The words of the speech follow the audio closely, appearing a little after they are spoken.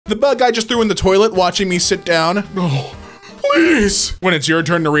The bug I just threw in the toilet watching me sit down. Oh, please. When it's your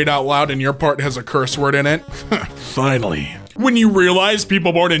turn to read out loud and your part has a curse word in it. Finally. When you realize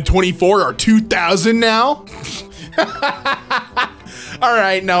people born in 24 are 2000 now? All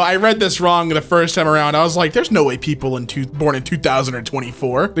right, no, I read this wrong the first time around. I was like, there's no way people born in 2000 are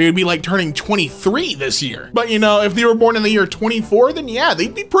 24. They would be like turning 23 this year. But you know, if they were born in the year 24, then yeah,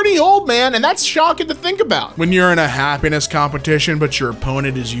 they'd be pretty old, man. And that's shocking to think about. When you're in a happiness competition, but your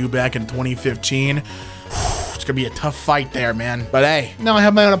opponent is you back in 2015, it's gonna be a tough fight there, man. But hey, now I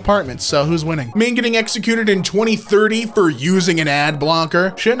have my own apartment, so who's winning? Me getting executed in 2030 for using an ad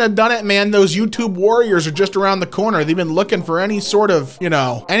blocker. Shouldn't have done it, man. Those YouTube warriors are just around the corner. They've been looking for any sort of, you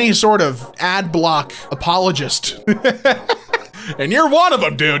know, any sort of ad block apologist. And you're one of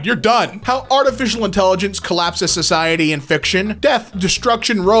them, dude. You're done. How artificial intelligence collapses society in fiction. Death,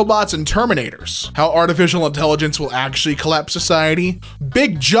 destruction, robots, and Terminators. How artificial intelligence will actually collapse society.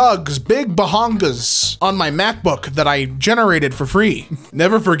 Big jugs, big bahongas on my MacBook that I generated for free.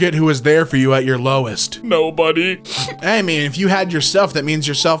 Never forget who was there for you at your lowest. Nobody. I mean, if you had yourself, that means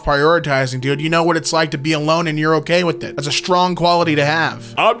you're self-prioritizing, dude. You know what it's like to be alone and you're okay with it. That's a strong quality to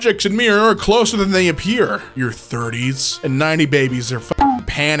have. Objects in mirror are closer than they appear. Your 30s and 90 babies are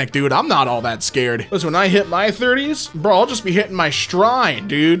panic, dude. I'm not all that scared. Listen, when I hit my 30s, bro, I'll just be hitting my stride,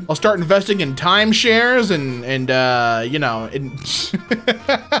 dude. I'll start investing in timeshares and you know,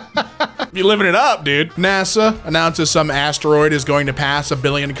 be living it up, dude. NASA announces some asteroid is going to pass 1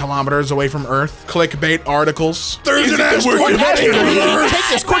 billion kilometers away from Earth. Clickbait articles. There's an asteroid heading for Earth. Take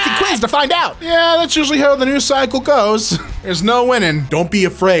this quickie quiz to find out. Yeah, that's usually how the news cycle goes. There's no winning. Don't be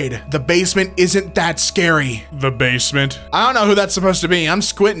afraid. The basement isn't that scary. The basement? I don't know who that's supposed to be. I'm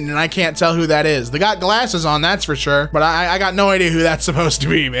squinting and I can't tell who that is. They got glasses on, that's for sure. But I got no idea who that's supposed to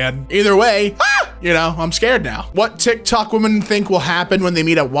be, man. Either way, you know, I'm scared now. What TikTok women think will happen when they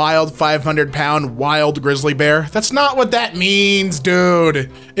meet a wild 500-pound wild grizzly bear? That's not what that means,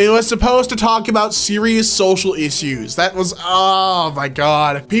 dude. It was supposed to talk about serious social issues. That was, oh my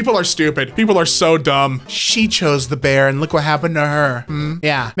God. People are stupid. People are so dumb. She chose the bear and look what happened to her.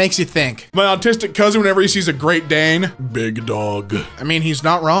 Yeah, makes you think. My autistic cousin, whenever he sees a Great Dane, big dog. I mean, he's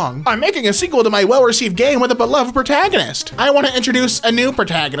not wrong. I'm making a sequel to my well-received game with a beloved protagonist. I want to introduce a new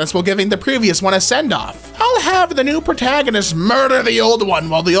protagonist while giving the previous one a send-off. I'll have the new protagonist murder the old one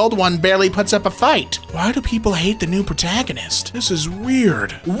while the old one barely puts up a fight. Why do people hate the new protagonist? This is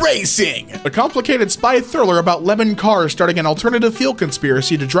weird. Racing! A complicated spy thriller about lemon cars starting an alternative fuel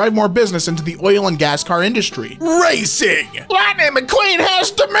conspiracy to drive more business into the oil and gas car industry. Racing! Lightning McQueen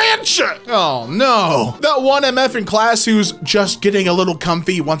has dementia! Oh no. That one MF in class who's just getting a little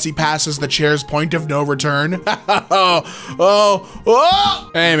comfy once he passes the chair's point of no return.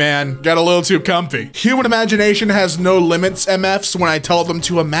 Hey man, got a little too comfy. Human imagination has no limits, MFs, when I tell them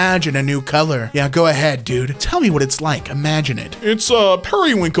to imagine a new color. Yeah, go ahead, dude. Tell me what it's like. Imagine it. It's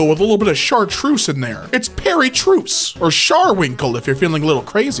periwinkle with a little bit of chartreuse in there. It's Perry-truce, or Charwinkle if you're feeling a little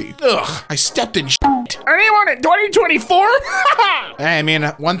crazy. Ugh, I stepped in shit. Anyone in 2024? I mean,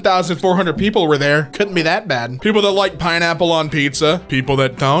 1,400 people were there. Couldn't be that bad. People that like pineapple on pizza. People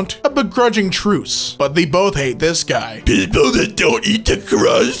that don't. A begrudging truce. But they both hate this guy. People that don't eat the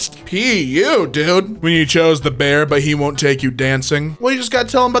crust. P.U., dude. When you chose the bear, but he won't take you dancing. Well, you just gotta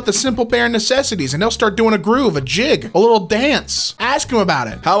tell him about the simple bare necessities and he'll start doing a groove, a jig, a little dance. Ask him about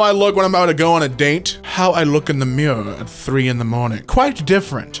it. How I look when I'm about to go on a date. How I look in the mirror at 3 in the morning. Quite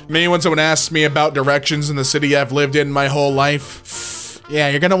different. Me, when someone asks me about directions in the city I've lived in my whole life. Yeah,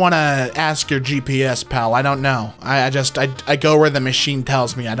 you're gonna wanna ask your GPS, pal. I don't know. I go where the machine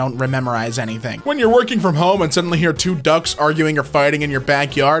tells me. I don't memorize anything. When you're working from home and suddenly hear 2 ducks arguing or fighting in your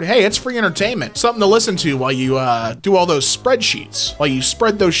backyard, hey, it's free entertainment. Something to listen to while you do all those spreadsheets, while you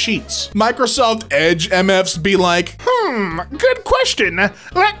spread those sheets. Microsoft Edge MFs be like, good question.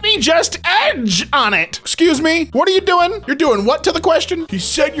 Let me just edge on it. Excuse me, what are you doing? You're doing what to the question? He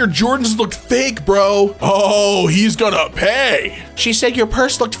said your Jordans looked fake, bro. Oh, he's gonna pay. She said your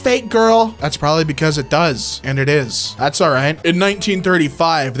purse looked fake, girl. That's probably because it does, and it is. That's all right. In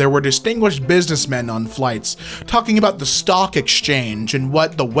 1935, there were distinguished businessmen on flights talking about the stock exchange and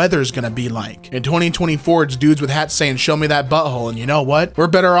what the weather's gonna be like. In 2024, it's dudes with hats saying, show me that butthole, and you know what? We're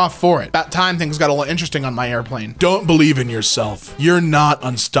better off for it. About time things got a little interesting on my airplane. Don't believe in yourself. You're not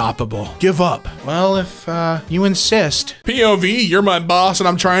unstoppable. Give up. Well, if you insist. POV, you're my boss and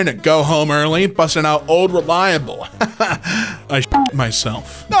I'm trying to go home early, busting out old reliable. I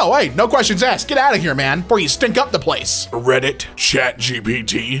myself. No, wait, no questions asked. Get out of here, man, before you stink up the place. Reddit,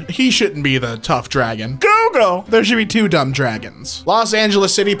 ChatGPT. He shouldn't be the tough dragon. Go! logo. There should be 2 dumb dragons. Los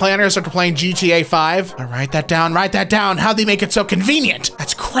Angeles city planners after playing GTA 5. I'll write that down, write that down. How'd they make it so convenient?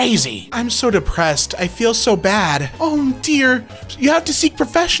 That's crazy. I'm so depressed. I feel so bad. Oh dear, you have to seek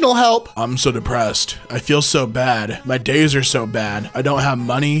professional help. I'm so depressed. I feel so bad. My days are so bad. I don't have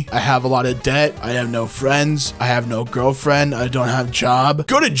money. I have a lot of debt. I have no friends. I have no girlfriend. I don't have a job.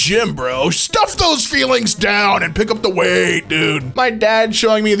 Go to gym, bro. Stuff those feelings down and pick up the weight, dude. My dad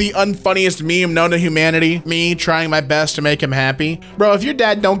showing me the unfunniest meme known to humanity. Me trying my best to make him happy. Bro, if your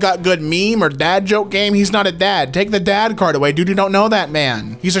dad don't got good meme or dad joke game, he's not a dad. Take the dad card away, dude. You don't know that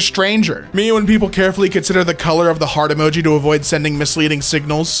man. He's a stranger. Me when people carefully consider the color of the heart emoji to avoid sending misleading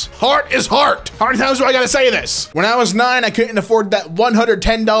signals. Heart is heart. How many times do I gotta say this? When I was 9, I couldn't afford that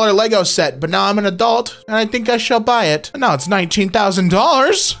 $110 Lego set, but now I'm an adult and I think I shall buy it. And now it's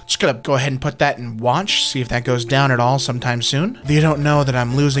 $19,000. Just gonna go ahead and put that in watch, see if that goes down at all sometime soon. They don't know that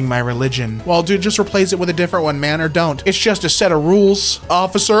I'm losing my religion. Well, dude, just replace it with a different one, man, or don't. It's just a set of rules.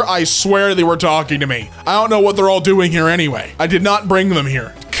 Officer, I swear they were talking to me. I don't know what they're all doing here anyway. I did not bring them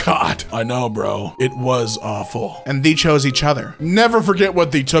here. God. I know, bro. It was awful. And they chose each other. Never forget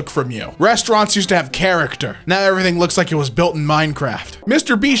what they took from you. Restaurants used to have character. Now everything looks like it was built in Minecraft.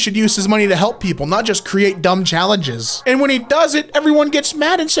 Mr. Beast should use his money to help people, not just create dumb challenges. And when he does it, everyone gets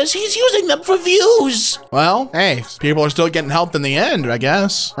mad and says he's using them for views. Well, hey, people are still getting helped in the end, I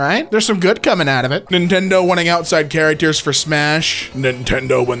guess, right? There's some good coming out of it. Nintendo wanting outside characters for Smash.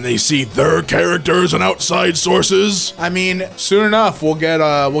 Nintendo when they see their characters and outside sources. I mean, soon enough, we'll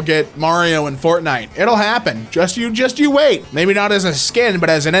get Mario in Fortnite. It'll happen. Just you wait. Maybe not as a skin, but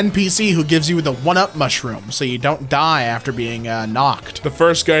as an NPC who gives you the 1-up mushroom so you don't die after being knocked. The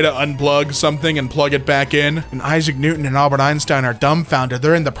first guy to unplug something and plug it back in. And Isaac Newton and Albert Einstein are dumbfounded.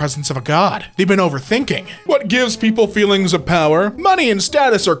 They're in the presence of a god. They've been overthinking. What gives people feelings of power? Money and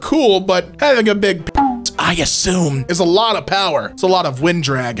status are cool, but having a big I assume, is a lot of power. It's a lot of wind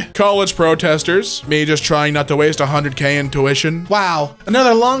drag. College protesters, me just trying not to waste $100K in tuition. Wow,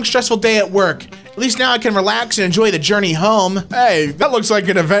 another long, stressful day at work. At least now I can relax and enjoy the journey home. Hey, that looks like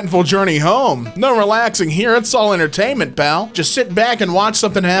an eventful journey home. No relaxing here, it's all entertainment, pal. Just sit back and watch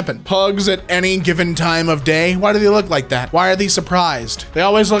something happen. Pugs at any given time of day. Why do they look like that? Why are they surprised? They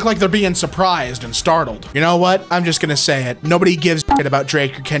always look like they're being surprised and startled. You know what? I'm just gonna say it. Nobody gives a shit about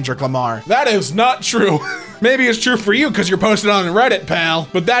Drake or Kendrick Lamar. That is not true. Maybe it's true for you because you're posted on Reddit, pal.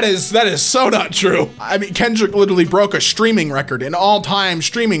 But that is so not true. I mean, Kendrick literally broke a streaming record, an all-time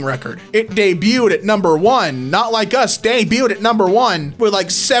streaming record. It debuted at #1, not like us, debuted at #1 with like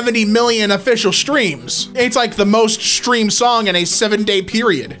 70 million official streams. It's like the most streamed song in a 7-day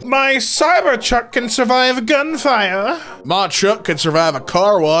period. My Cybertruck can survive gunfire. My truck could survive a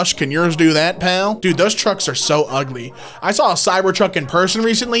car wash. Can yours do that, pal? Dude, those trucks are so ugly. I saw a Cybertruck in person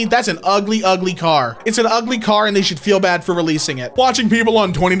recently. That's an ugly, ugly car. It's an ugly car and they should feel bad for releasing it. Watching people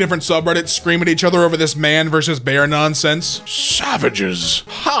on 20 different subreddits scream at each other over this man versus bear nonsense. Savages.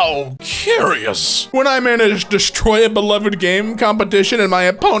 How curious. When I manage to destroy a beloved game competition and my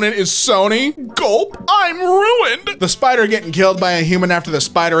opponent is Sony, gulp, I'm ruined. The spider getting killed by a human after the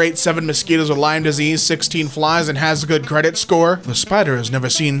spider ate 7 mosquitoes with Lyme disease, 16 flies, and has a good credit score. The spider has never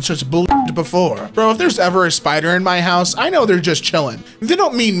seen such bullshit before. Bro, if there's ever a spider in my house, I know they're just chilling. They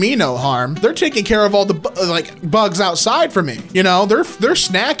don't mean me no harm. They're taking care of all the like bugs outside for me. You know, they're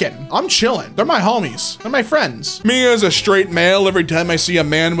snacking. I'm chilling. They're my homies. They're my friends. Me as a straight male, every time I see a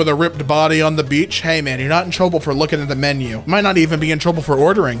man with a ripped body on the beach, hey man, you're not in trouble for looking at the menu. You might not even be in trouble for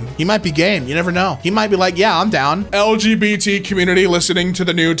ordering. He might be game. You never know. He might be like, yeah, I'm down. LGBT community listening to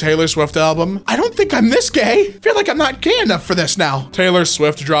the new Taylor Swift album. I don't think I'm this gay. I feel like I'm not gay enough for this now. Taylor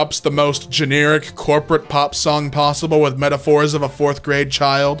Swift drops the most generic corporate pop song possible with metaphors of a 4th grade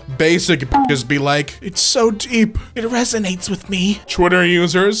child. Basic bitches be like, it's so deep. It resonates with me. Twitter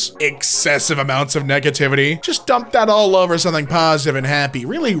users, excessive amounts of negativity. Just dump that all over something positive and happy.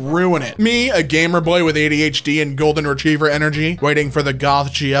 Really ruin it. Me, a gamer boy with ADHD and golden retriever energy, waiting for the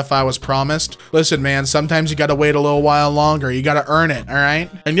goth GF I was promised. Listen, man, sometimes you gotta wait a little while longer. You gotta earn it, all right?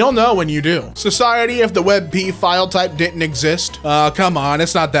 And you'll know when you do. Society, if the WebP file type didn't exist. Come on,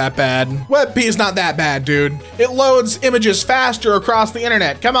 it's not that bad. WebP is not that bad, dude. It loads images faster across the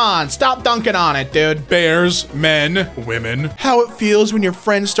internet. Come on, stop dunking on it, dude. Bears, men, women. How it feels when your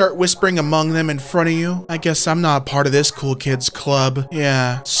friends start whispering among them in front of you. I guess I'm not a part of this cool kids club.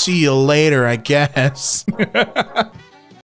 Yeah, see you later, I guess.